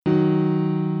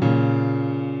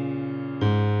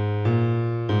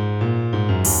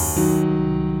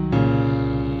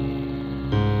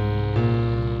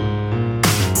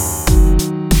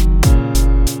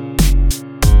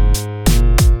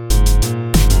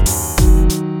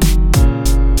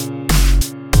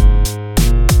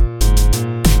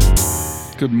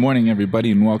Good morning, everybody,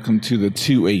 and welcome to the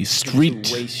 2A Street.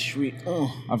 2A Street.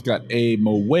 I've got Abe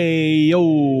way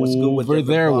over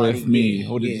there with me. Yeah,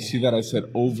 Oh, did you see that? I said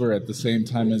over at the same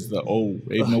time as the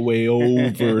Abe way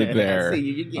over there. I see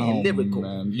you're getting lyrical.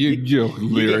 Man. You're lyrical.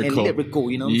 You're getting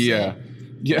lyrical, you know what I'm saying?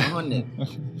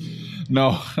 Yeah.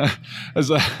 No.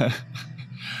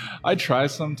 I try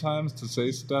sometimes to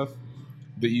say stuff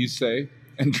that you say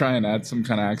and try and add some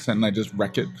kind of accent, and I just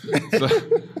wreck it. So,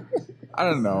 I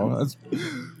don't know.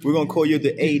 We're going to call you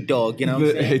the A-Dog, you know what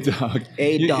I'm saying? A-Dog.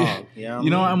 A-Dog. You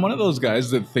know, I'm one of those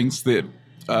guys that thinks that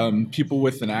people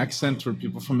with an accent or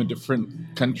people from a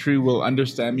different country will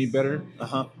understand me better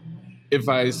if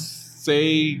I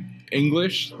say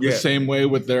English the same way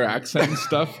with their accent and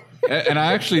stuff. And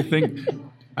I actually think,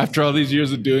 after all these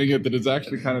years of doing it, that it's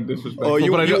actually kind of disrespectful. Oh,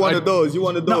 you one of those.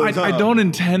 No, I don't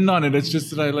intend on it. It's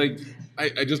just that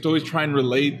I just always try and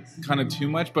relate kind of too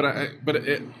much, but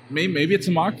maybe it's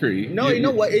a mockery. No, you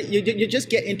know what? You just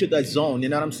get into that zone, you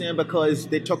know what I'm saying? Because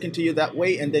they're talking to you that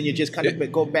way, and then you just kind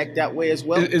of go back that way as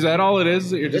well. Is that all it is?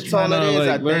 That you're just trying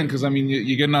to learn? Because, I mean,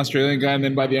 you get an Australian guy, and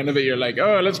then by the end of it, you're like,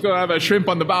 oh, let's go have a shrimp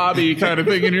on the barbie kind of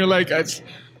thing, and you're like,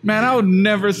 man, I would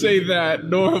never say that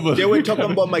normally. They were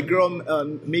talking about my girl,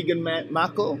 Meghan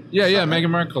Markle. Yeah, Meghan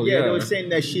Markle. Yeah, they were saying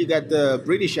that she got the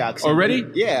British accent. Already?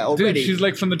 Yeah, already. Dude, she's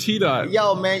like from the T-Dot.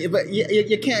 Yo, man, but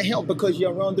you can't help because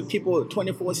you're around the people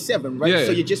 24/7, right? Yeah.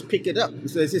 So you just pick it up.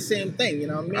 So it's the same thing, you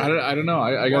know what I mean? I don't know.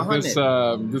 I got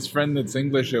this friend that's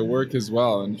English at work as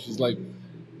well, and she's like,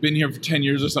 been here for 10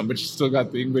 years or something, but she's still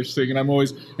got the English thing, and I'm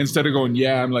always, instead of going,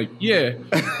 yeah, I'm like, yeah,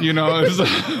 you know, it's like,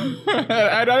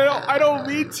 I don't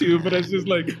mean to, but it's just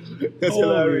like, that's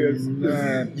hilarious.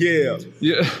 Man. Yeah.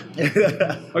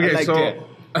 Okay, like so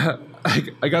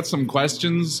I got some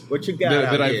questions what you got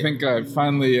that I think I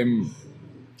finally am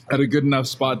at a good enough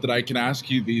spot that I can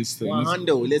ask you these things.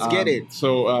 Let's get it.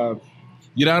 So,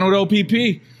 you down with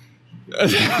OPP?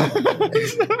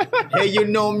 Hey, you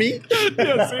know me?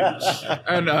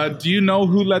 And do you know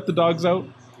who let the dogs out?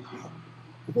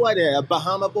 Who are they?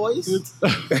 Bahama Boys?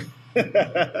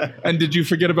 And did you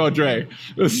forget about Dre?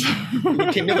 You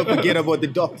can never forget about the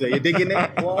doctor. You're digging it?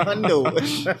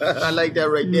 I like that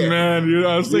right there. Man,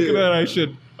 I was thinking that I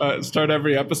should start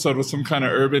every episode with some kind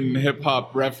of urban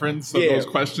hip-hop reference of those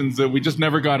questions that we just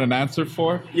never got an answer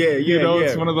for.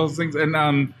 It's one of those things.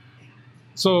 And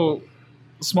so...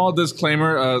 Small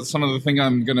disclaimer, some of the thing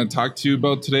I'm going to talk to you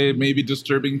about today may be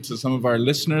disturbing to some of our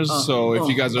listeners. So if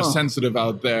you guys are sensitive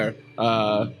out there,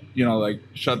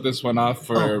 shut this one off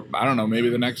for, I don't know, maybe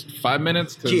the next 5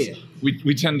 minutes. Because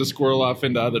we tend to squirrel off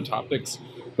into other topics.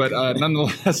 But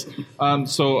nonetheless, I'm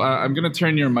going to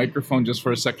turn your microphone just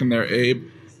for a second there, Abe,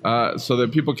 so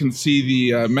that people can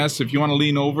see the mess. If you want to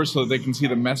lean over so that they can see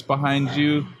the mess behind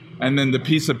you. And then the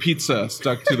piece of pizza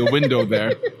stuck to the window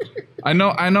there. I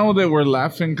know that we're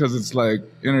laughing because it's like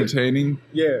entertaining.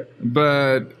 Yeah.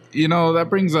 But that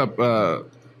brings up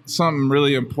something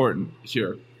really important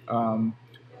here.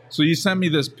 So you sent me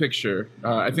this picture.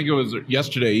 I think it was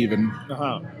yesterday even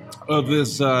of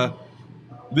this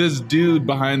dude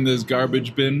behind this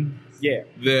garbage bin. Yeah.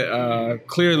 That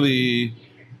clearly.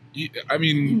 I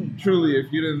mean, truly,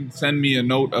 if you didn't send me a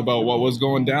note about what was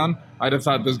going down, I'd have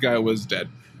thought this guy was dead.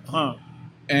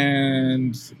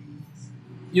 And,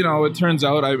 it turns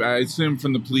out, I assume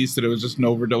from the police that it was just an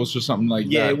overdose or something like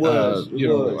that. Yeah, it was.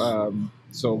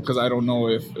 So, because I don't know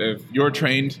if you're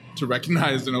trained to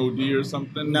recognize an OD or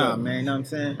something. Nah, man, you know what I'm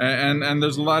saying? And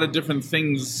there's a lot of different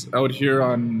things out here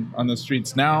on the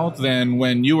streets now than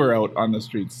when you were out on the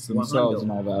streets themselves 100.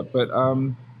 And all that. But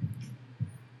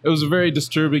it was a very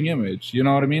disturbing image. You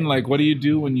know what I mean? Like, what do you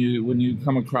do when you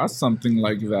come across something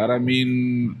like that? I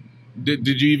mean... Did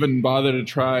you even bother to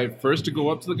try first to go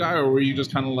up to the guy, or were you just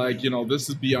kind of like, this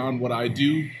is beyond what I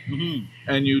do? Mm-hmm.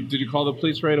 And did you call the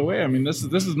police right away? I mean, this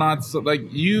is not so, like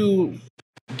you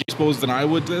exposed than I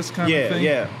would this kind of thing.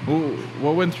 Yeah.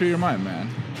 What went through your mind, man?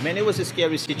 Man, it was a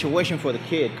scary situation for the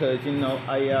kid because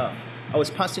I was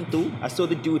passing through. I saw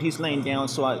the dude. He's laying down,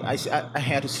 so I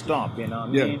had to stop. You know what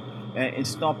I mean? And in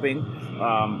stopping.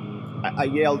 I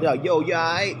yelled out, yo, you all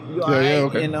right? You all right?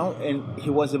 Okay. And he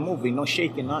wasn't moving, no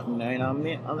shaking, nothing. You know what I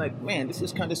mean? I'm like, man, this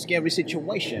is kind of scary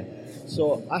situation.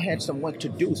 So I had some work to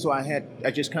do. So I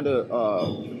just kind of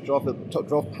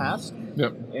drove past.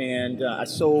 Yep. And I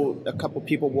saw a couple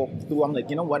people walk through. I'm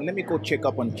like, you know what? Let me go check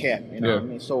up on Cat. You know what I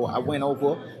mean? So I went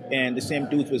over, and the same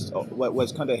dude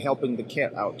was kind of helping the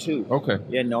cat out too. Okay.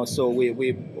 So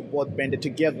we both banded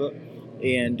together.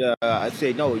 And I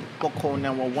said, no, go call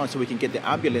 911 so we can get the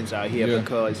ambulance out here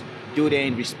because dude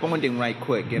ain't responding right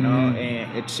quick, and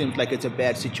it seems like it's a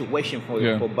bad situation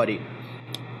for Buddy.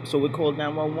 So we called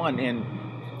 911, and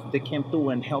they came through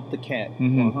and helped the cat.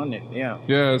 100, yeah.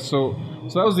 Yeah, so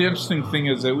that was the interesting thing,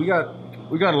 is that we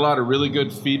got a lot of really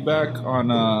good feedback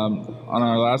on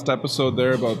our last episode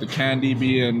there about the candy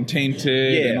being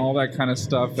tainted and all that kind of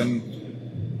stuff,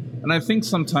 and I think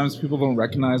sometimes people don't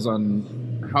recognize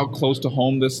on how close to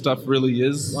home this stuff really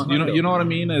is. 100. You know what I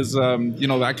mean? Is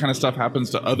that kind of stuff happens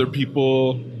to other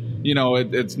people.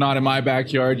 It's not in my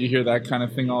backyard. You hear that kind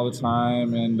of thing all the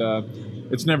time, and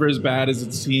it's never as bad as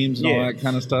it seems, and all that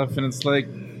kind of stuff. And it's like,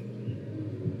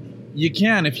 you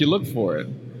can if you look for it.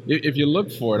 If you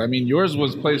look for it, I mean, yours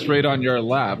was placed right on your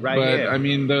lap. Right, but here. I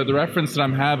mean, the reference that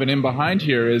I'm having in behind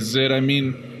here is that, I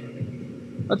mean,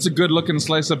 that's a good-looking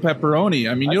slice of pepperoni.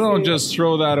 I mean, you don't just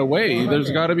throw that away. 100.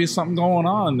 There's got to be something going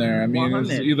on there. I mean, there's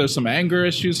either some anger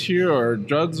issues here or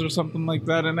drugs or something like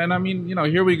that. And then, I mean,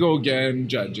 here we go again,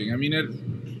 judging. I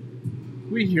mean,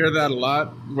 we hear that a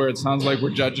lot, where it sounds like we're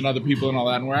judging other people and all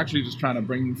that, and we're actually just trying to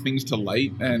bring things to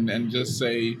light and just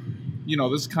say,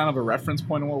 this is kind of a reference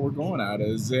point of what we're going at,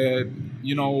 is that,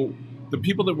 the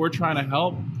people that we're trying to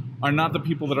help are not the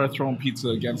people that are throwing pizza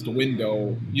against a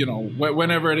window,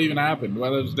 whenever it even happened,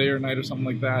 whether it's day or night or something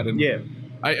like that. And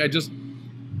I just,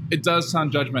 it does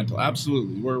sound judgmental.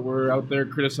 Absolutely. We're out there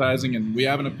criticizing, and we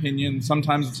have an opinion.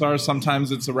 Sometimes it's ours,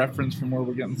 sometimes it's a reference from where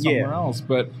we're getting somewhere else.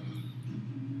 But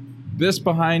this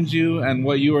behind you and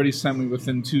what you already sent me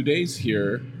within 2 days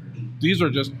here, these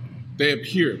are just, they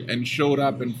appeared and showed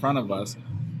up in front of us.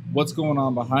 What's going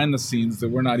on behind the scenes that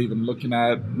we're not even looking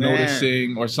at,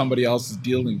 noticing, or somebody else is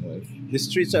dealing with? The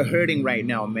streets are hurting right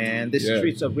now, man. The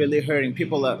streets are really hurting.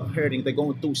 People are hurting. They're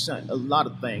going through a lot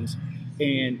of things,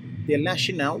 and they're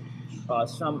lashing out.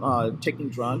 Some are taking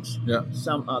drugs. Yeah.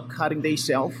 Some are cutting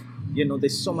themselves.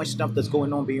 There's so much stuff that's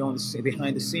going on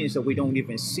behind the scenes that we don't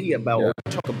even see about or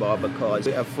talk about, because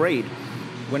we're afraid.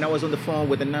 When I was on the phone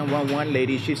with the 911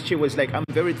 lady, she was like, I'm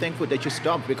very thankful that you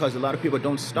stopped, because a lot of people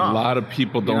don't stop. A lot of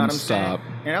people don't stop.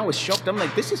 And I was shocked. I'm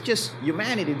like, this is just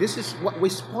humanity. This is what we're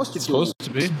supposed to do.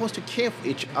 We're supposed to care for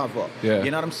each other. Yeah.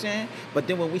 You know what I'm saying? But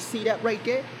then when we see that right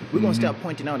there, we're going to start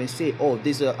pointing out and say, oh,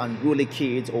 these are unruly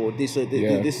kids, or these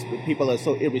people are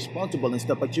so irresponsible and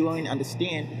stuff. But you don't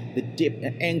understand the dip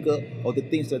and anger or the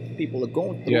things that people are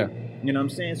going through. Yeah. You know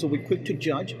what I'm saying? So we're quick to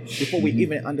judge before we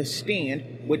even understand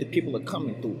where the people are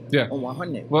coming through. Yeah. On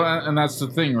 100. Well, and that's the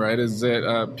thing, right? Is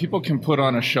that people can put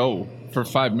on a show for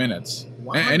 5 minutes.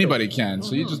 Anybody can.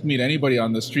 So you just meet anybody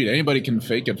on the street. Anybody can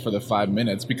fake it for the 5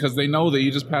 minutes, because they know that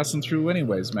you're just passing through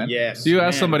anyways, man. Yes. So you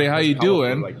ask somebody, how you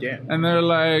doing? And they're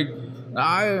like,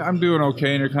 I'm doing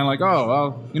okay. And you're kind of like,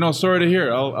 oh, well, sorry to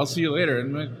hear. I'll see you later.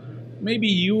 And maybe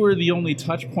you were the only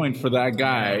touch point for that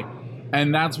guy.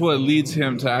 And that's what leads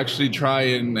him to actually try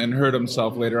and hurt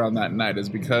himself later on that night, is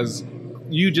because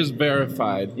you just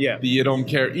verified that you don't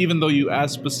care, even though you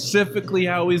asked specifically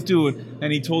how he's doing,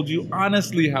 and he told you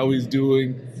honestly how he's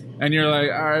doing, and you're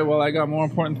like, all right, well, I got more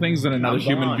important things than another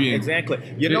human being. Exactly.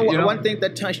 One thing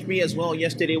that touched me as well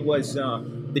yesterday was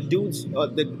the dudes.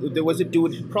 There was a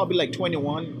dude, probably like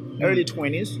 21, early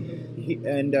 20s,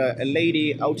 and a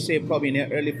lady, I would say probably in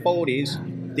her early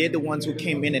 40s. They're the ones who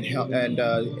came in and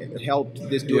helped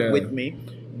this dude with me.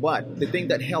 But the thing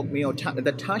that helped me or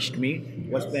that touched me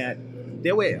was that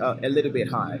they were a little bit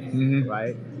high,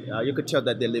 right? You could tell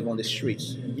that they live on the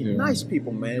streets. Nice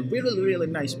people, man. Really, really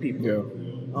nice people.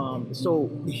 Yeah. So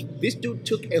this dude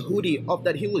took a hoodie off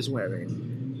that he was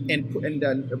wearing and put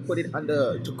it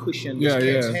under to cushion this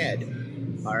kid's head.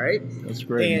 All right. That's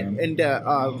great. And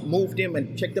moved him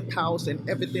and checked the pulse and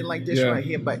everything like this right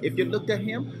here. But if you looked at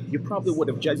him, you probably would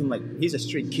have judged him like he's a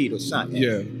street kid or something.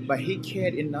 Yeah. But he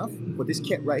cared enough for this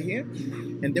cat right here.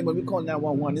 And then when we call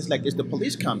 911, it's like, is the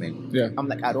police coming? Yeah. I'm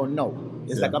like, I don't know.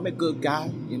 It's like, I'm a good guy,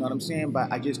 you know what I'm saying?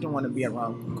 But I just don't want to be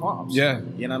around cops. Yeah.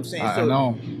 You know what I'm saying? I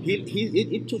know.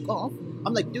 He took off.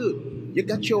 I'm like, dude, you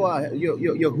got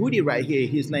your hoodie right here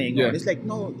he's laying on. It's like,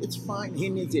 no, it's fine. He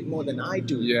needs it more than I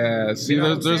do. Yeah, see,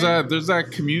 there's that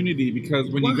community, because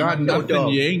when you got nothing,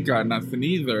 you ain't got nothing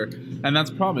either. And that's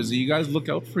the problem, is that you guys look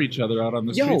out for each other out on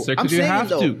the streets there, because you have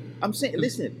to. I'm saying,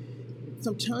 listen,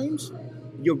 sometimes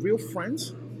your real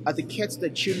friends are the cats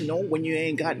that you know when you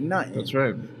ain't got nothing. That's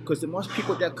right. Because the most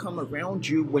people that come around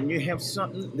you when you have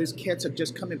something, these cats are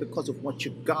just coming because of what you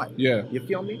got. Yeah. You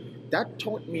feel me?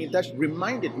 That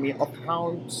reminded me of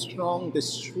how strong the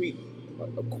street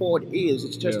chord is.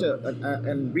 It's just an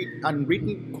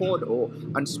unwritten chord or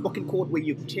unspoken chord where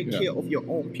you take care of your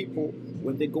own people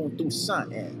when they're going through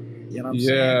something. You know what I'm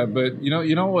saying? Yeah, but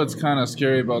you know what's kind of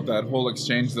scary about that whole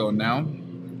exchange though now?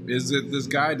 Is that this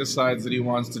guy decides that he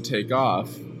wants to take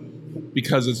off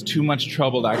because it's too much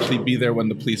trouble to actually be there when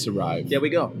the police arrive. There we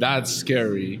go. That's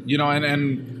scary.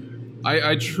 And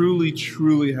I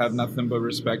truly have nothing but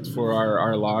respect for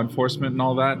our law enforcement and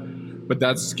all that. But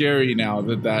that's scary now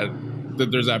that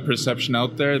there's that perception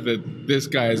out there that this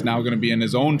guy is now going to be in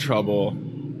his own trouble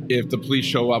if the police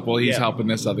show up while he's helping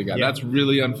this other guy. That's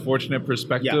really unfortunate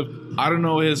perspective. I don't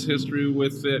know his history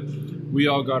with it. We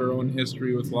all got our own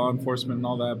history with law enforcement and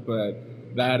all that,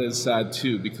 but that is sad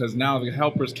too, because now the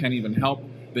helpers can't even help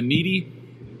the needy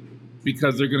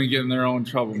because they're going to get in their own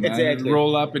trouble, man. Exactly. You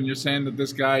roll up and you're saying that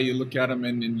this guy, you look at him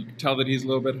and you can tell that he's a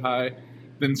little bit high.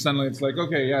 Then suddenly it's like,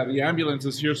 okay, yeah, the ambulance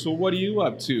is here, so what are you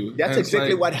up to? That's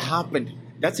exactly like, what happened.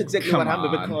 That's exactly what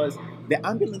happened because the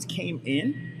ambulance came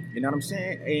in. You know what I'm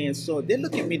saying? And so they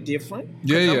look at me different.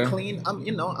 I'm clean. I'm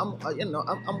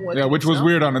working. Yeah, which was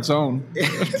weird on its own.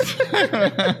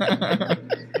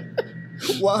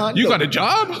 You got a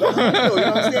job? You know what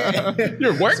I'm saying?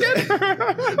 You're working?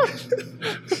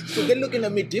 So they're looking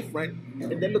at me different,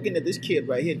 and they're looking at this kid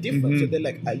right here different. So they're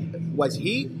like, was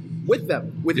he with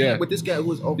them? With this guy who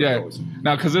was overdosed?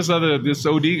 Now, because this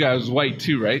OD guy was white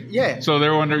too, right? Yeah. So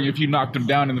they're wondering if you knocked him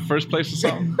down in the first place or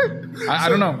something? I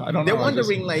don't know. They're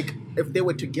wondering like if they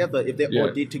were together, if they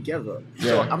OD'd together.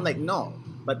 So I'm like, no.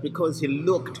 But because he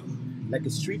looked like a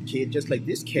street kid, just like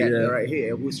this cat right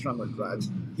here who's strung on drugs,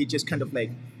 he just kind of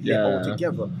like, they're all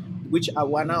together. Which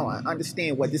now I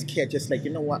understand why this cat just like,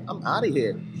 you know what, I'm out of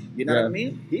here. You know what I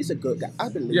mean? He's a good guy. I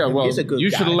believe him. He's a good guy. You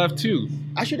should have left too.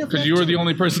 I should have left because you were the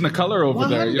only person of color over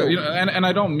there. You know, and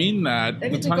I don't mean that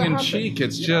the tongue in cheek.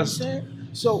 It's just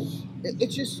so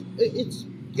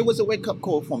it was a wake up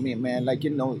call for me, man. Like, you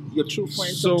know, your true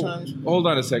friend sometimes. Hold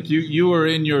on a sec. You were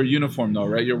in your uniform though,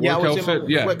 right? Your work outfit.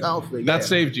 Work outfit. That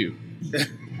saved you.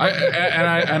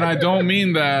 I don't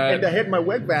mean that. And I had my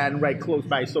work van right close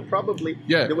by, so probably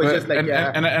it was just like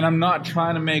and I'm not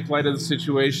trying to make light of the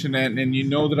situation, and you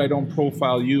know that I don't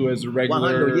profile you as a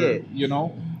regular, you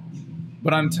know.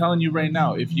 But I'm telling you right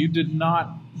now, if you did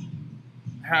not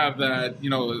have that, you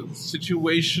know,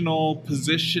 situational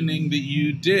positioning that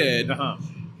you did,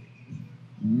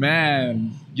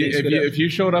 man. If you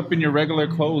showed up in your regular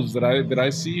clothes that I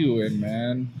see you in,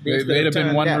 man, they'd have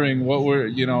been wondering what were,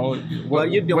 you know,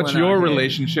 what's your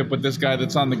relationship with this guy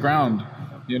that's on the ground?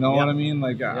 You know what I mean?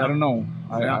 Like, I don't know.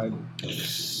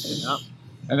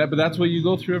 But that's what you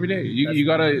go through every day.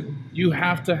 You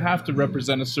have to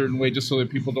represent a certain way just so that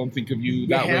people don't think of you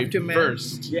that way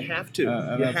first. You have to.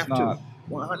 You have to.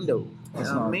 100.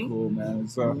 That's not cool, man.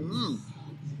 So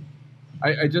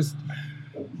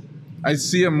I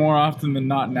see it more often than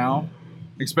not now,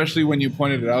 especially when you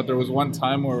pointed it out. There was one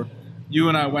time where you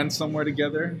and I went somewhere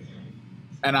together,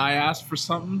 and I asked for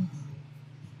something,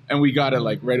 and we got it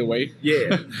like right away.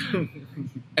 Yeah.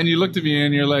 And you looked at me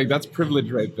and you're like, "That's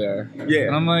privilege right there." Yeah.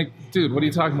 And I'm like, "Dude, what are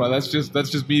you talking about? That's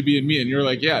just me being me." And you're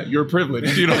like, "Yeah, you're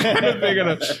privileged." You know.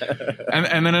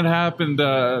 And then it happened.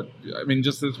 I mean,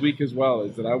 just this week as well,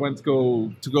 is that I went to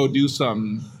go do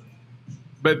something.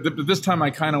 But this time I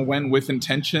kind of went with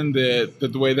intention that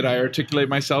the way that I articulate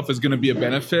myself is going to be a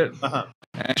benefit.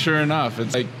 And sure enough,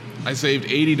 it's like I saved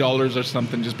 $80 or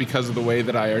something just because of the way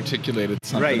that I articulated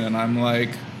something. Right. And I'm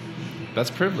like, that's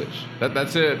privilege.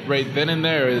 That's it right then and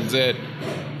there. Is that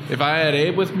if I had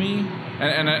Abe with me,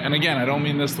 and again, I don't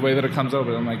mean this the way that it comes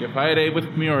over. I'm like, if I had Abe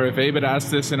with me, or if Abe had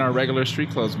asked this in our regular street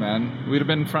clothes, man, we'd have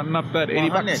been fronting up that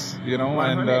 $80, you know.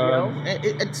 And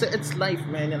it's life,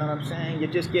 man. You know what I'm saying? You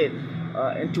just get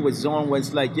into a zone where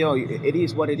it's like, yo, it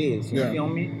is what it is. You feel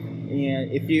me?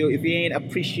 And if you ain't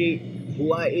appreciate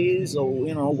who I is, or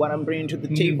you know what I'm bringing to the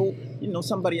table, you know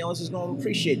somebody else is gonna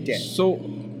appreciate that. So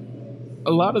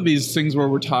a lot of these things where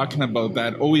we're talking about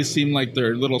that always seem like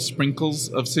they're little sprinkles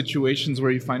of situations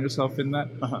where you find yourself in that.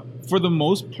 For the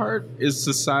most part, is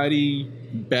society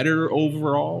better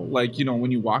overall? Like, you know,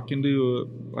 when you walk into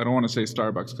I don't want to say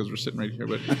Starbucks because we're sitting right here,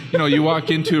 but you know, you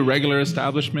walk into a regular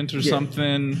establishment or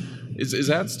something. Is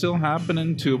that still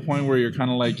happening to a point where you're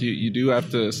kind of like you do have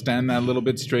to stand that little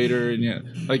bit straighter,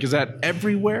 and like, is that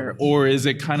everywhere, or is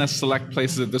it kind of select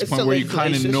places at this point where you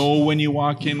kind of know when you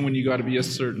walk in when you got to be a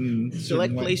certain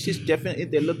select places? Definitely,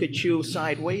 they look at you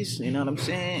sideways. You know what I'm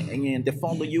saying, and they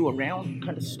follow you around,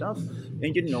 kind of stuff,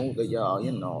 and you know that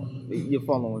you're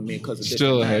following me because of this.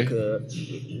 Still, hey.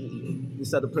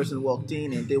 This other person walked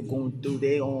in and they're going through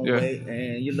their own way,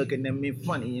 and you're looking at me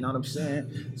funny, you know what I'm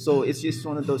saying? So it's just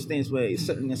one of those things where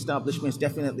certain establishments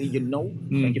definitely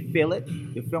and you feel it,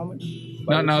 you feel me?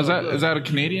 Now is that a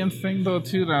Canadian thing though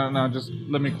too? Now just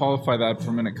let me qualify that for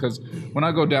a minute, because when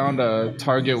I go down to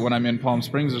Target when I'm in Palm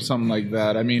Springs or something like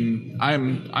that, I mean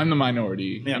I'm the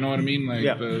minority. Yeah. You know what I mean? Like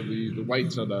the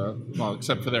whites are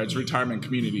except for there it's retirement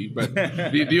community, but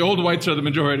the old whites are the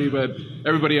majority, but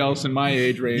everybody else in my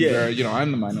age range are,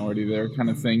 I'm the minority there kind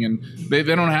of thing, and they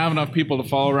don't have enough people to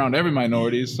follow around every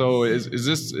minority. So is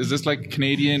this like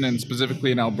Canadian and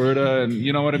specifically in Alberta, and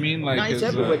you know what I mean? Like it's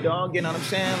everywhere, dog. You know what I'm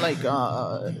saying? Like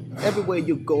everywhere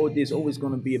you go, there's always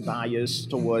going to be a bias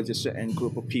towards a certain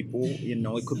group of people. You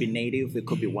know, it could be native, it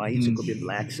could be whites, it could be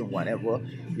blacks, and whatever.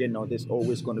 You know, there's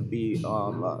always going to be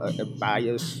a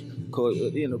bias,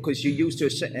 because you're used to a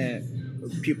certain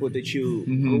people that you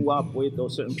grew up with, or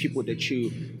certain people that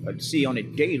you see on a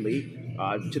daily.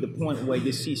 To the point where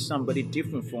you see somebody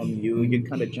different from you, you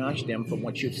kind of judge them from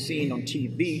what you've seen on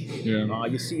TV. Yeah.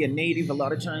 You see a native, a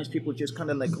lot of times people just kind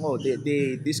of like, oh,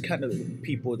 they this kind of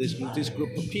people, this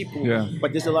group of people. Yeah.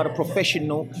 But there's a lot of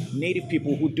professional native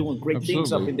people who doing great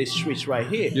things up in the streets right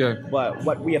here. Yeah. But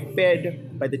what we are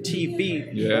fed by the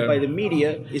TV or by the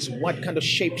media is what kind of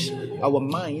shapes our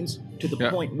minds to the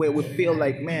point where we feel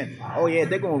like, man, oh yeah,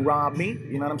 they're gonna rob me.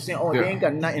 You know what I'm saying? Oh, they ain't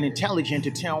got nothing intelligent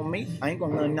to tell me. I ain't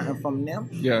gonna learn nothing from them.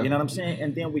 Yeah. You know what I'm saying?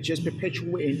 And then we just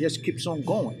perpetuate and just keeps on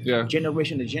going. Yeah.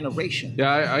 Generation to generation.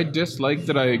 Yeah, I dislike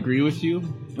that I agree with you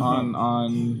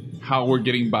on how we're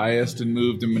getting biased and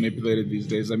moved and manipulated these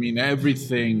days. I mean,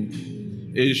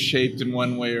 everything is shaped in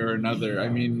one way or another. I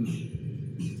mean,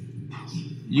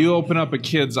 you open up a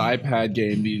kid's iPad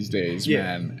game these days,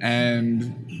 man,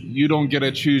 and you don't get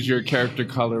to choose your character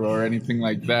color or anything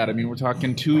like that. I mean, we're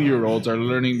talking 2-year-olds are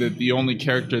learning that the only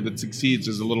character that succeeds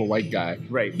is a little white guy.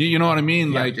 Right. You know what I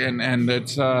mean? Yeah. Like, and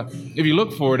it's if you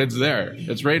look for it, it's there.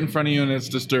 It's right in front of you, and it's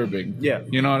disturbing. Yeah.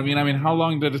 You know what I mean? I mean, how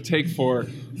long did it take for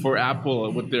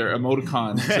Apple with their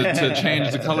emoticons to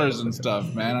change the colors and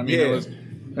stuff, man? I mean,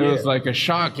 it was like a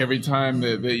shock every time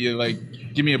that you like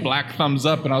give me a black thumbs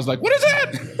up, and I was like, what is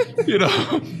that? You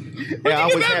know. I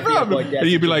was happy about that. And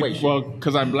you'd be like, well,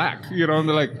 because I'm black, you know, and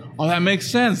they're like, oh, that makes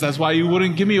sense. That's why you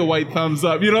wouldn't give me a white thumbs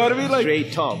up. You know what I mean? Like,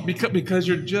 straight talk. Because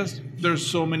you're just, there's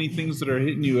so many things that are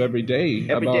hitting you every day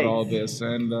about all this.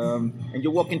 And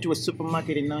you walk into a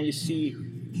supermarket and now you see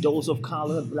those of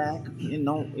color, black, you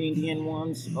know, Indian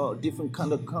ones, different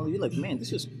kind of color. You're like, man,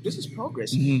 this is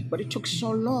progress. Mm-hmm. But it took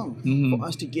so long for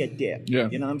us to get there. Yeah.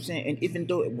 You know what I'm saying? And even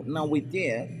though now we're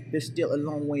there, there's still a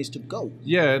long ways to go.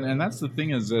 Yeah, and that's the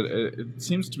thing is that it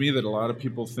seems to me that a lot of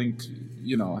people think,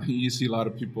 you know, you see a lot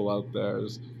of people out there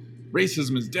as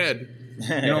racism is dead.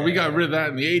 You know, we got rid of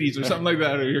that in the 80s or something like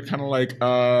that. Or you're kind of like,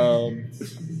 oh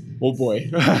boy,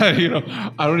 you know,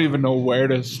 I don't even know where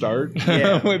to start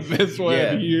with this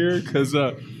one here, because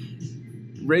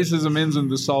racism isn't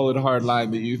the solid hard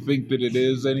line that you think that it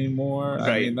is anymore. Right.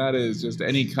 I mean, that is just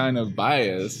any kind of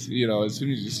bias. You know, as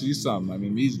soon as you see something, I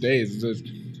mean, these days, it's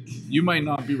just, you might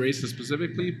not be racist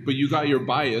specifically, but you got your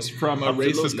bias from a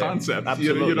racist concept.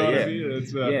 Absolutely, you know what I mean?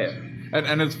 It's,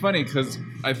 And it's funny because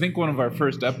I think one of our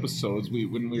first episodes,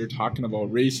 when we were talking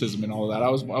about racism and all that, I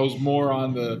was more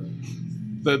on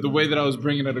the way that I was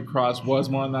bringing it across was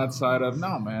more on that side of,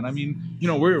 no, man, I mean, you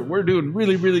know, we're doing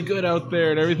really, really good out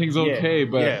there and everything's okay,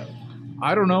 but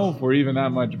I don't know if we're even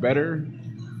that much better.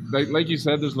 Like you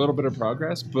said, there's a little bit of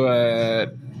progress,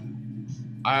 but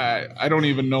I don't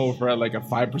even know if we're at like a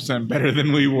 5% better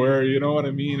than we were. You know what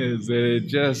I mean? Is it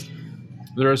just,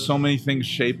 there are so many things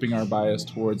shaping our bias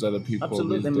towards other people.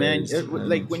 Absolutely, man.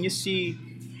 Like when you see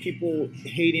people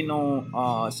hating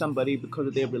on somebody because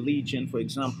of their religion, for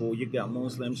example, you got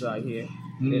Muslims out here,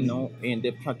 you know, and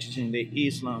they're practicing their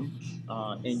Islam,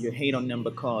 and you hate on them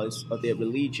because of their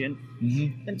religion.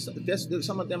 And so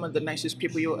some of them are the nicest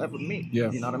people you'll ever meet.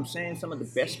 Yeah. You know what I'm saying? Some of the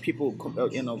best people,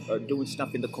 you know, doing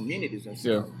stuff in the communities and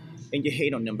stuff. Yeah. And you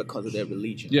hate on them because of their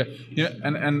religion. Yeah, yeah,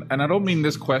 and I don't mean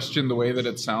this question the way that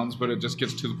it sounds, but it just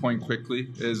gets to the point quickly.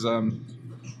 Is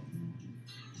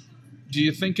do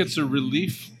you think it's a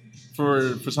relief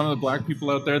for some of the black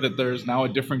people out there that there's now a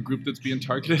different group that's being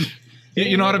targeted?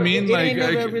 You know what I mean? It ain't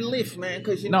never a relief, man.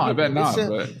 Because I bet not.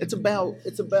 It's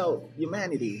about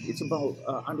humanity. It's about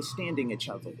understanding each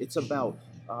other. It's about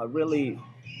really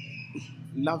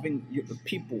loving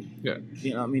people. Yeah.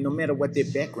 You know, I mean, no matter what their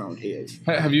background is.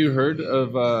 Have you heard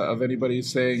of anybody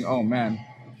saying, "Oh man,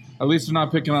 at least they're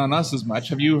not picking on us as much"?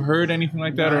 Have you heard anything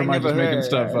like that, or am I just making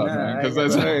stuff up, man? I never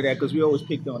heard that because we always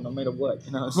picked on no matter what.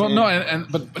 You know what I'm saying?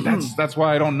 But that's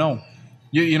why I don't know.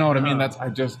 You know what I mean? That's I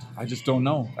just don't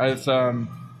know. It's I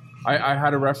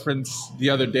had a reference the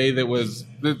other day that was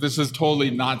this is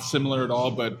totally not similar at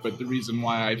all, but the reason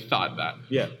why I thought that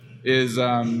is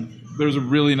there's a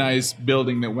really nice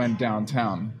building that went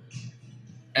downtown,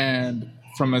 And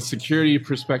from a security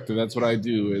perspective, that's what I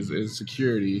do is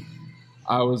security.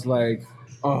 I was like,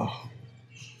 oh,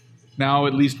 now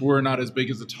at least we're not as big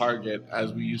as a target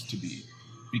as we used to be,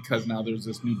 because now there's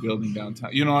this new building downtown.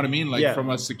 You know what I mean? Like from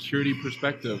a security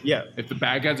perspective, if the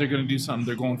bad guys are going to do something,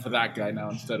 they're going for that guy now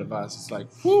instead of us. It's like,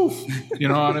 whoo, you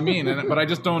know what I mean? But I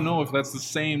just don't know if that's the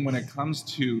same when it comes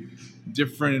to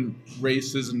different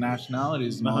races and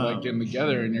nationalities and all that getting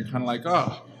together. And you're kind of like,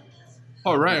 oh,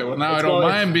 all right, well, now I don't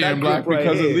mind being black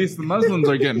because at least the Muslims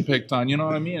are getting picked on. You know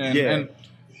what I mean? And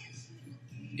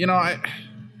you know,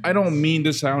 I don't mean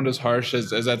to sound as harsh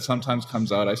as that sometimes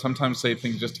comes out. I sometimes say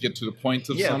things just to get to the point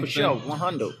of something. Yeah, for sure,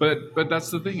 100. But that's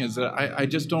the thing, is that I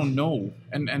just don't know.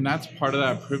 And that's part of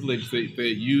that privilege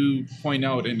that you point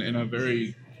out in a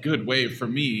very good way for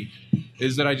me,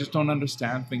 is that I just don't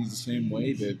understand things the same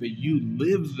way that you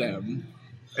live them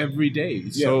every day.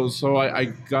 So I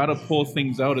gotta pull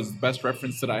things out as the best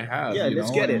reference that I have. Yeah,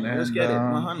 let's get it. Let's get it.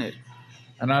 100.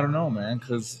 And I don't know, man,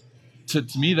 because to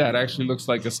me that actually looks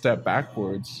like a step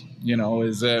backwards. You know,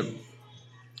 is that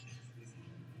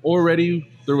already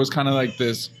there was kind of like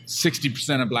this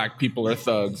 60% of black people are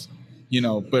thugs, you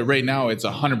know, but right now it's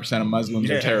 100% of Muslims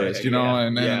are terrorists, you know,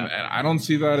 and I don't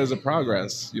see that as a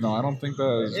progress. You know, I don't think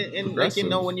that is progressive. Like, you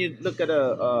know, when you look at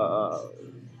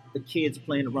the kids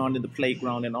playing around in the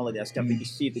playground and all of that stuff, and you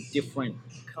see the different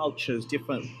cultures,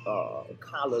 different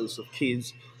colors of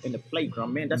kids in the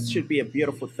playground, man, that should be a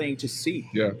beautiful thing to see.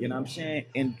 Yeah. You know what I'm saying?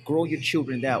 And grow your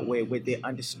children that way, where they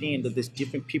understand that there's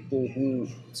different people who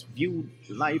view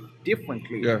life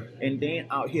differently. Yeah. And they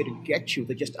ain't out here to get you.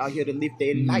 They're just out here to live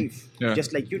their life,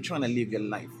 just like you're trying to live your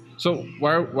life. So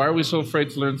why are we so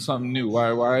afraid to learn something new?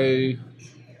 Why?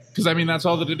 Because, I mean, that's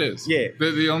all that it is. Yeah.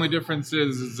 The only difference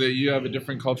is that you have a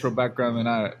different cultural background than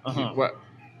I.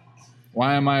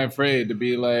 Why am I afraid to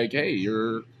be like, hey,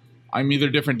 I'm either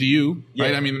different to you,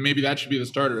 right? I mean, maybe that should be the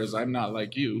starter, is I'm not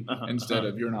like you instead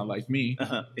of you're not like me.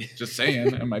 Just saying,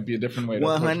 it might be a different way to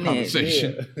approach the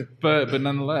conversation. Yeah. But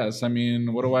nonetheless, I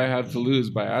mean, what do I have to lose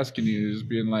by asking you? Is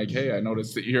being like, hey, I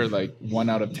noticed that you're like 1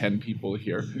 out of 10 people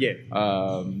here. Yeah.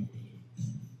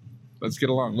 Let's get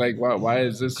along. Like, why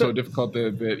is this so difficult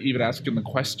that even asking the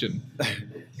question?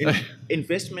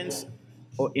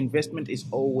 Investment is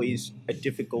always a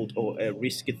difficult or a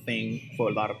risky thing for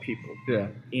a lot of people. Yeah.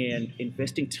 And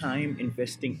investing time,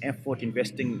 investing effort,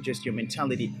 investing just your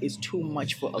mentality is too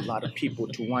much for a lot of people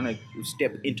to want to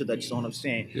step into that zone of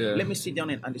saying, let me sit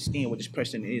down and understand where this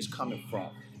person is coming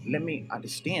from. Let me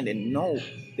understand and know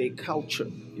their culture.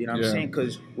 You know what I'm saying?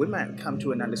 Because we might come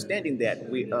to an understanding that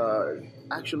we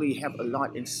actually have a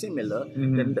lot in similar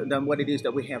than what it is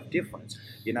that we have different.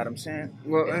 You know what I'm saying?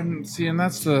 Well, and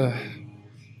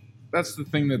that's the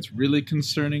thing that's really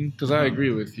concerning, because I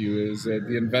agree with you, is that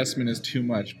the investment is too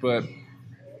much. But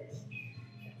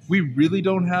we really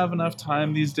don't have enough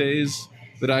time these days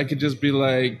that I could just be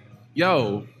like,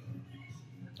 yo,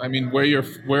 I mean, where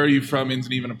are you from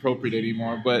isn't even appropriate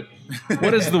anymore. But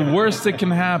what is the worst that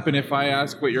can happen if I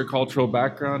ask what your cultural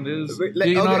background is? Like,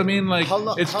 you know what I mean? Like,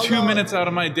 it's 2 minutes out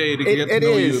of my day to get to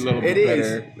know you a little bit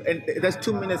better. And that's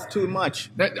 2 minutes too much.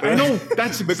 I know.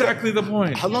 That's exactly the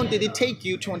point. How long did it take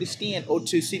you to understand or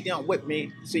to sit down with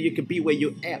me so you could be where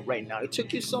you're at right now? It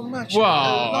took you so much. Well,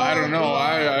 I don't know.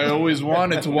 I always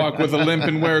wanted to walk with a limp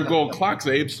and wear gold clocks,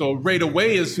 Abe. So right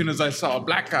away, as soon as I saw a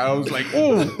black guy, I was like,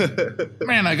 oh,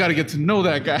 man, I got to get to know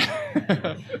that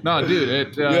guy. No,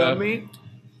 dude. You know what I mean?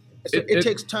 So it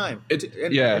takes time.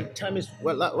 And time is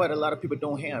what a lot of people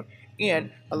don't have.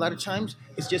 And a lot of times,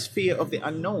 it's just fear of the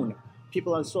unknown.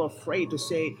 People are so afraid to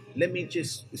say, let me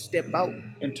just step out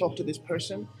and talk to this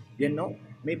person. You know,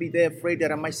 maybe they're afraid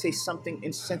that I might say something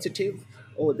insensitive,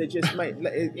 or they just might,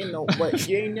 you know, but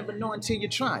you ain't never know until you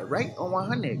try, right? On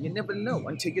 100, you never know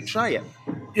until you try it.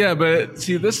 Yeah, but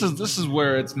see, this is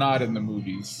where it's not in the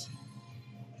movies.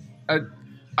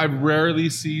 I've rarely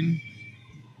seen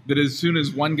that as soon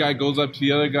as one guy goes up to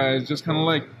the other guy, it's just kind of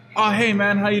like, oh, hey,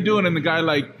 man, how you doing? And the guy,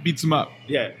 like, beats him up.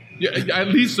 Yeah. At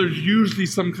least there's usually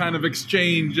some kind of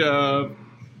exchange of,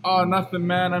 oh, nothing,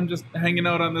 man, I'm just hanging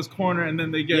out on this corner. And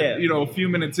then they get, you know, a few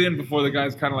minutes in before the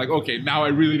guy's kind of like, okay, now I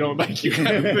really don't like you kind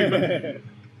of thing.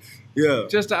 Yeah.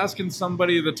 Just asking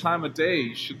somebody the time of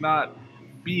day should not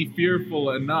be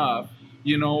fearful enough,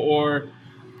 you know, or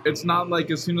it's not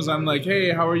like as soon as I'm like,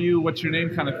 hey, how are you? What's your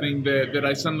name kind of thing that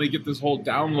I suddenly get this whole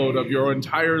download of your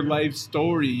entire life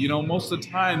story. You know, most of the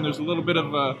time there's a little bit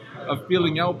of a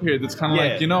feeling out here that's kind of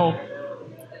like, you know,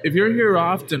 if you're here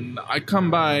often, I come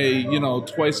by, you know,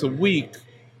 twice a week.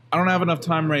 I don't have enough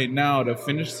time right now to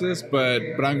finish this, but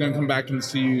I'm going to come back and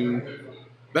see you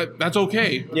that's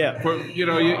okay. Yeah. You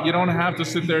don't have to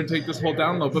sit there and take this whole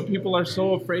download. But people are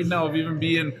so afraid now of even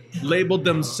being labeled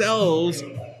themselves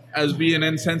as being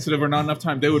insensitive or not enough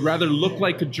time. They would rather look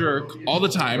like a jerk all the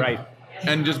time. Right.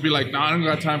 And just be like, no, I don't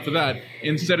got time for that.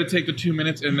 Instead of take the 2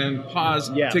 minutes and then pause,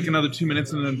 take another 2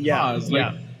 minutes and then pause.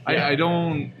 Like, I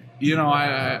don't,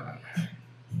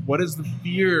 what is the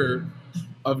fear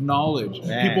of knowledge?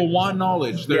 Man. People want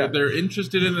knowledge. They're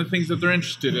interested in the things that they're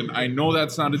interested in. I know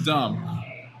that sounded dumb,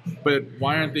 but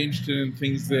why aren't they interested in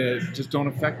things that just don't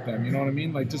affect them? You know what I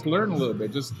mean? Like, just learn a little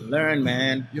bit. Just learn,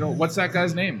 man. What's that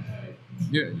guy's name?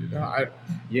 You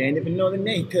ain't even know the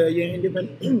name because you ain't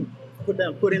even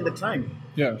put in the time.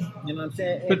 Yeah. You know what I'm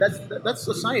saying? And that's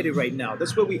society right now.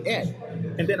 That's where we at.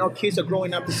 And then our kids are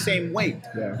growing up the same way.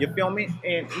 Yeah. You feel me?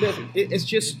 And listen, it's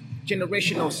just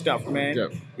generational stuff, man. Yeah.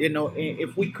 And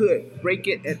if we could break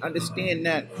it and understand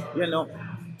that,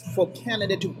 for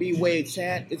Canada to be where it's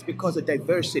at, it's because of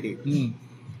diversity.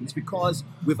 It's because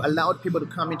we've allowed people to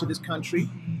come into this country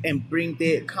and bring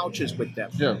their cultures with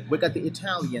them. Yeah. We got the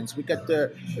Italians, we got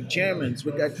the Germans,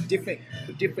 we got different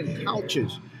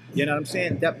cultures. You know what I'm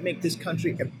saying? That make this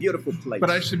country a beautiful place. But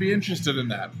I should be interested in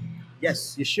that.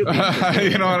 Yes, you should be.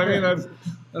 You know what I mean?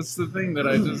 That's the thing that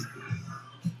I just...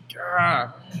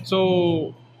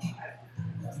 So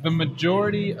the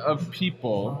majority of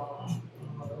people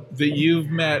that you've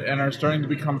met and are starting to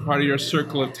become part of your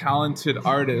circle of talented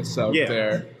artists out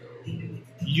there,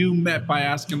 you met by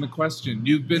asking the question.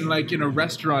 You've been like in a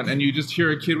restaurant and you just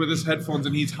hear a kid with his headphones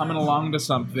and he's humming along to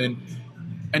something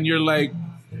and you're like,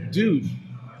 dude,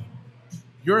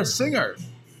 you're a singer.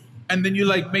 And then you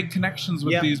like make connections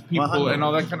with these people and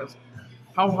all that kind of...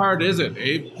 How hard is it,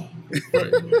 Abe?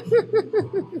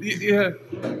 Yeah.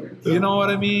 You know what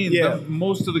I mean? Yeah.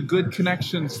 Most of the good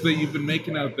connections that you've been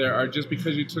making out there are just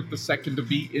because you took the second to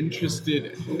be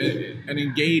interested and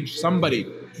engage somebody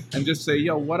and just say,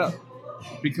 yo, what up?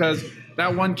 Because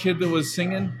that one kid that was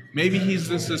singing, maybe he's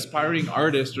this aspiring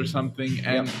artist or something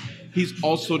and he's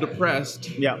also depressed.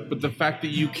 Yeah. But the fact that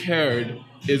you cared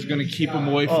is going to keep him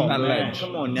away from that ledge.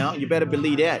 Come on now. You better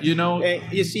believe that.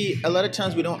 And you see, a lot of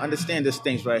times we don't understand these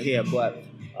things right here, but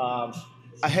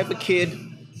I have a kid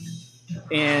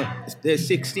and they're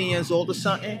 16 years old or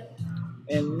something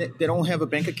and they don't have a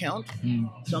bank account.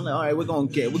 So I'm like, all right, we're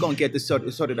gonna get this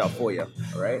sorted out for you.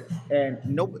 All right. And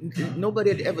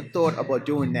nobody had ever thought about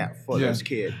doing that for this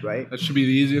kid, right? That should be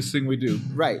the easiest thing we do.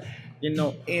 Right.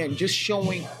 And just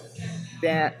showing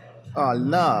that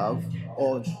love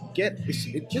or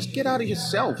just get out of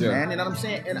yourself, man. You know what I'm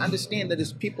saying? And understand that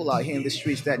there's people out here in the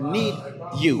streets that need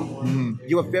you.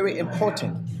 You are very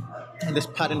important in this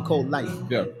pattern called life.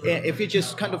 Yeah. And if you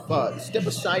just kind of step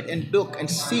aside and look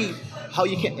and see how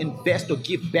you can invest or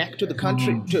give back to the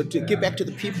country, to give back to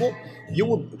the people, you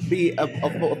will be of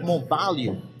more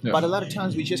value. Yeah. But a lot of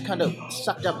times we just kind of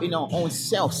stuck up in our own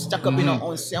selves,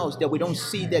 that we don't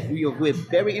see that we're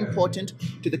very important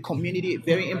to the community,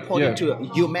 very important to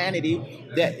humanity,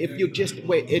 that if you just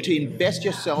were to invest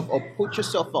yourself or put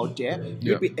yourself out there,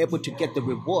 you'll be able to get the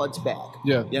rewards back.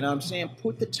 Yeah. You know what I'm saying?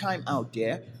 Put the time out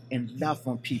there and love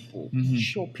on people.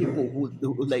 Show people who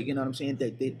like, you know what I'm saying,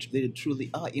 that they truly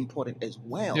are important as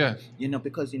well. Yeah.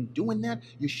 Because in doing that,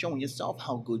 you're showing yourself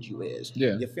how good you is.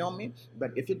 Yeah. You feel me?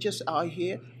 But if you're just out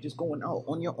here, just going out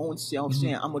on your own self,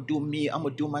 saying, I'm going to do me, I'm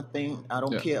going to do my thing, I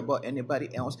don't care about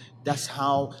anybody else, that's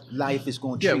how life is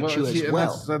going to treat you as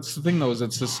well. That's the thing, though, is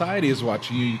that society is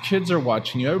watching you, your kids are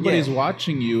watching you, everybody's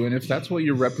watching you, and if that's what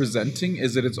you're representing,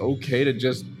 is that it's okay to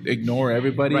just ignore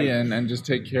everybody and just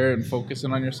take care and focus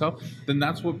in on yourself, then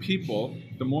that's what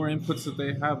the more inputs that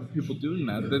they have of people doing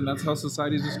that, then that's how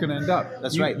society's just going to end up.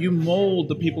 That's right. You mold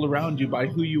the people around you by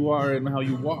who you are and how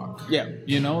you walk. Yeah.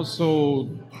 So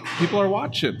people are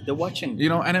watching. They're watching.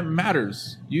 And it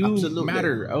matters. You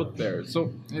matter out there.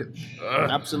 So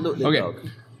absolutely. Okay. Dog.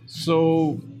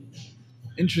 So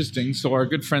interesting. So our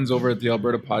good friends over at the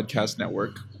Alberta Podcast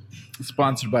Network,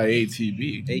 sponsored by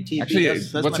ATB. Actually,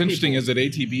 that's what's interesting is that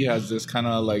ATB has this kind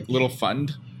of like little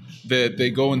fund that they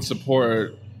go and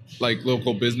support like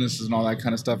local businesses and all that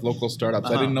kind of stuff, local startups.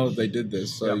 I didn't know that they did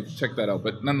this, so check that out.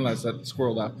 But nonetheless, that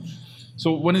squirreled out.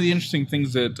 So one of the interesting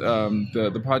things that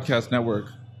the podcast network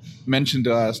mentioned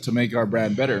to us to make our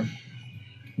brand better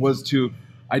was to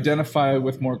identify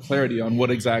with more clarity on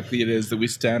what exactly it is that we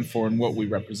stand for and what we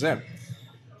represent.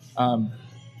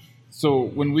 So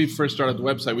when we first started the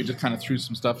website, we just kind of threw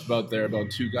some stuff about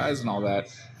two guys and all that.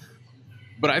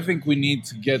 But I think we need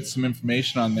to get some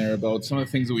information on there about some of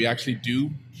the things that we actually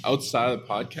do outside of the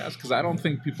podcast, because I don't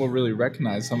think people really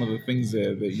recognize some of the things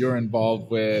that you're involved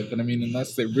with. And I mean,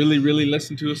 unless they really, really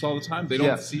listen to us all the time, they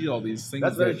don't see all these things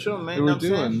That's very true, man. that we're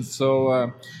doing.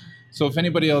 So if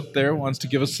anybody out there wants to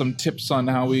give us some tips on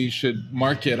how we should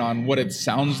market on what it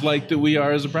sounds like that we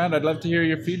are as a brand, I'd love to hear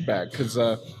your feedback, because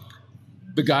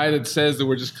the guy that says that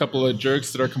we're just a couple of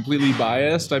jerks that are completely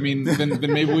biased, I mean, then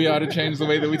maybe we ought to change the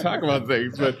way that we talk about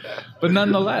things. But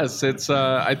nonetheless, it's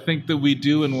I think that we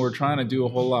do, and we're trying to do a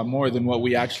whole lot more than what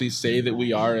we actually say that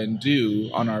we are and do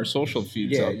on our social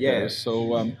feeds out there.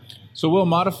 So we'll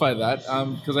modify that,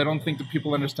 because I don't think that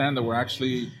people understand that we're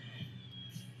actually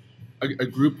a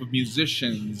group of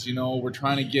musicians. You know, we're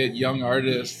trying to get young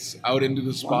artists out into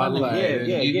the spotlight.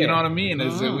 You know what I mean?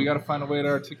 Is that we got to find a way to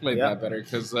articulate that better,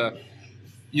 because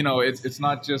you know, it's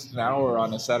not just an hour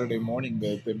on a Saturday morning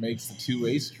that makes the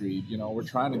 2A Street. You know, we're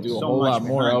trying to do a whole lot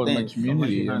more out in the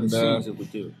community,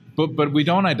 but we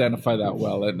don't identify that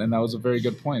well, and that was a very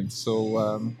good point.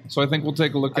 So I think we'll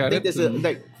take a look at it. There's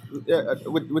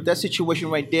with that situation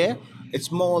right there,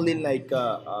 it's more like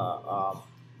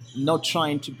not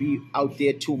trying to be out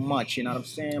there too much. You know what I'm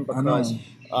saying? Because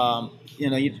you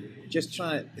know, you're just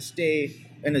trying to stay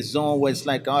in a zone where it's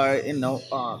like, all right, you know,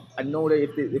 I know that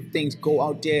if things go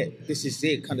out there, this is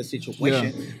it kind of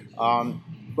situation.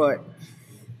 But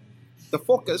the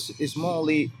focus is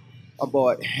morely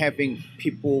about having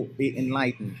people be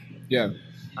enlightened.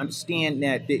 Understand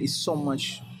that there is so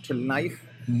much to life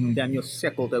than your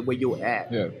circle that where you're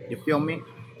at. You feel me?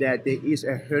 That there is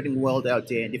a hurting world out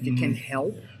there, and if you can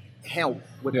help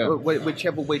with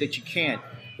whichever way that you can.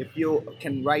 If you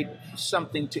can write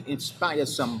something to inspire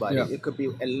somebody, it could be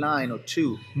a line or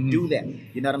two. Do that.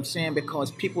 You know what I'm saying?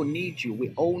 Because people need you.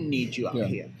 We all need you out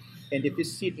here. And if you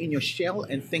sit in your shell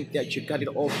and think that you got it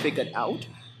all figured out,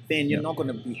 then you're not going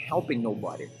to be helping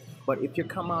nobody. But if you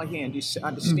come out here and you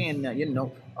understand that, you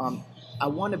know, I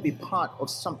want to be part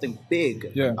of something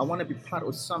big. I want to be part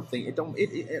of something.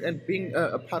 And being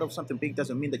a part of something big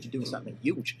doesn't mean that you're doing something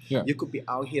huge. You could be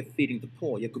out here feeding the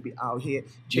poor. You could be out here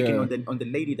checking on the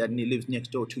lady that lives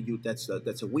next door to you. That's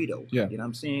a widow. You know what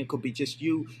I'm saying? It could be just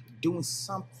you doing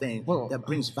something that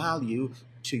brings value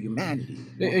to humanity.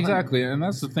 Exactly, and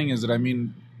that's the thing is that, I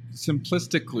mean,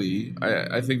 simplistically,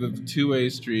 I think that the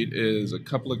 2A Street is a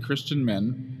couple of Christian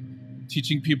men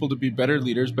teaching people to be better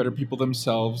leaders, better people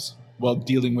themselves, while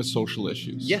dealing with social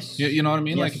issues. You know what I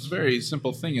mean? Like, it's a very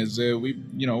simple thing. Is we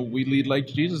lead like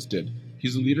Jesus did.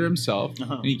 He's a leader himself,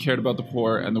 and he cared about the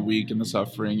poor and the weak and the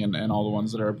suffering and all the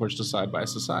ones that are pushed aside by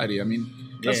society. I mean,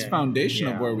 that's the foundation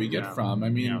of where we get from. I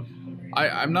mean,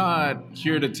 I'm not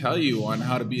here to tell you on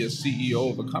how to be a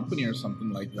CEO of a company or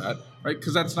something like that, right?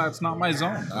 Because that's not my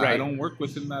zone. I don't work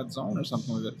within that zone or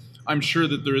something like that. I'm sure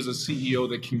that there is a CEO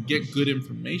that can get good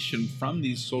information from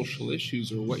these social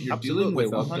issues or what you're dealing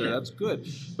with out there. That's good.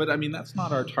 But I mean, that's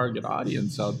not our target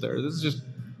audience out there. This is just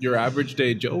your average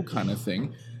day Joe kind of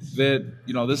thing. That,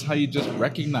 you know, this is how you just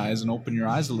recognize and open your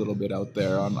eyes a little bit out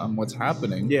there on what's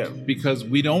happening. Because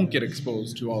we don't get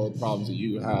exposed to all the problems that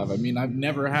you have. I mean, I've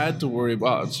never had to worry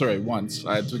about, once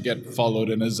I had to get followed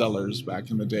in a Zellers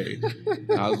back in the day.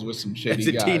 I was with some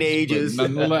shady guys. Teenagers.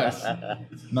 Nonetheless.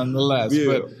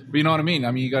 But you know what I mean?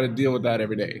 I mean, you got to deal with that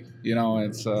every day. You know,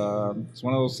 it's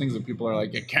one of those things that people are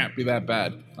like, it can't be that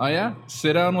bad. Oh, yeah?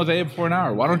 Sit down with Abe for an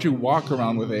hour. Why don't you walk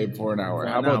around with Abe for an hour?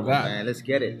 How about that? Man, let's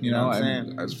get it. You know what I'm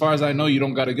saying? As far as I know, you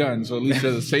don't got a gun, so at least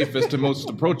you're the safest and most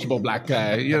approachable black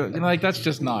guy. You know, like, that's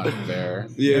just not fair.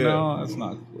 You know, that's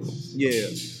not cool.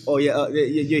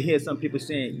 You hear some people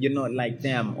saying you're not like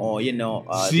them, or you know,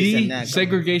 see, this and that.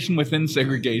 Segregation within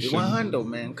segregation. 100,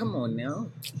 man. Come on now.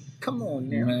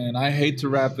 Man, I hate to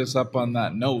wrap this up on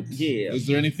that note. Is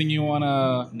there anything you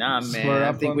wanna? Nah, man.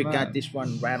 I think we got this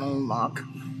one right on lock.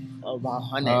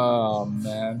 100. Oh,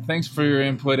 man. Thanks for your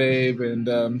input, Abe. And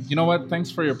you know what? Thanks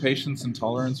for your patience and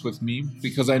tolerance with me,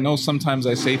 because I know sometimes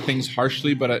I say things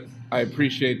harshly, but I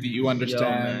appreciate that you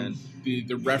understand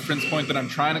the reference point that I'm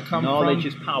trying to come from. Knowledge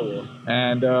is power.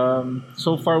 And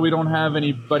so far, we don't have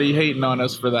anybody hating on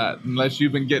us for that, unless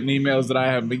you've been getting emails that I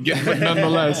haven't been getting. But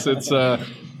nonetheless,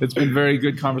 it's been very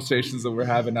good conversations that we're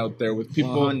having out there with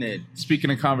people. 100. Speaking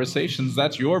of conversations,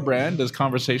 that's your brand, is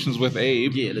Conversations with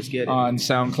Abe. Yeah, let's get it. On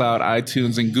SoundCloud,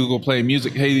 iTunes, and Google Play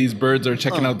Music. Hey, these birds are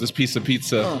checking out this piece of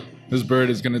pizza. This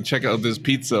bird is going to check out this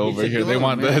pizza over here. They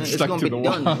want that stuck to the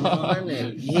wall.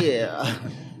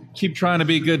 Keep trying to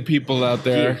be good people out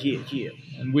there.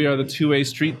 And we are the 2A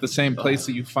Street, the same place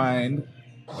that you find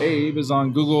Abe is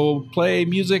on Google Play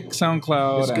Music,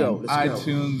 SoundCloud, and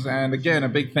iTunes. And again, a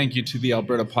big thank you to the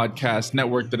Alberta Podcast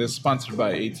Network that is sponsored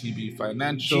by ATB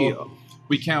Financial.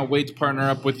 We can't wait to partner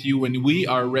up with you when we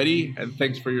are ready. And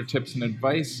thanks for your tips and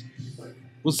advice.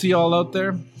 We'll see you all out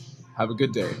there. Have a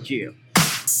good day. Cheers.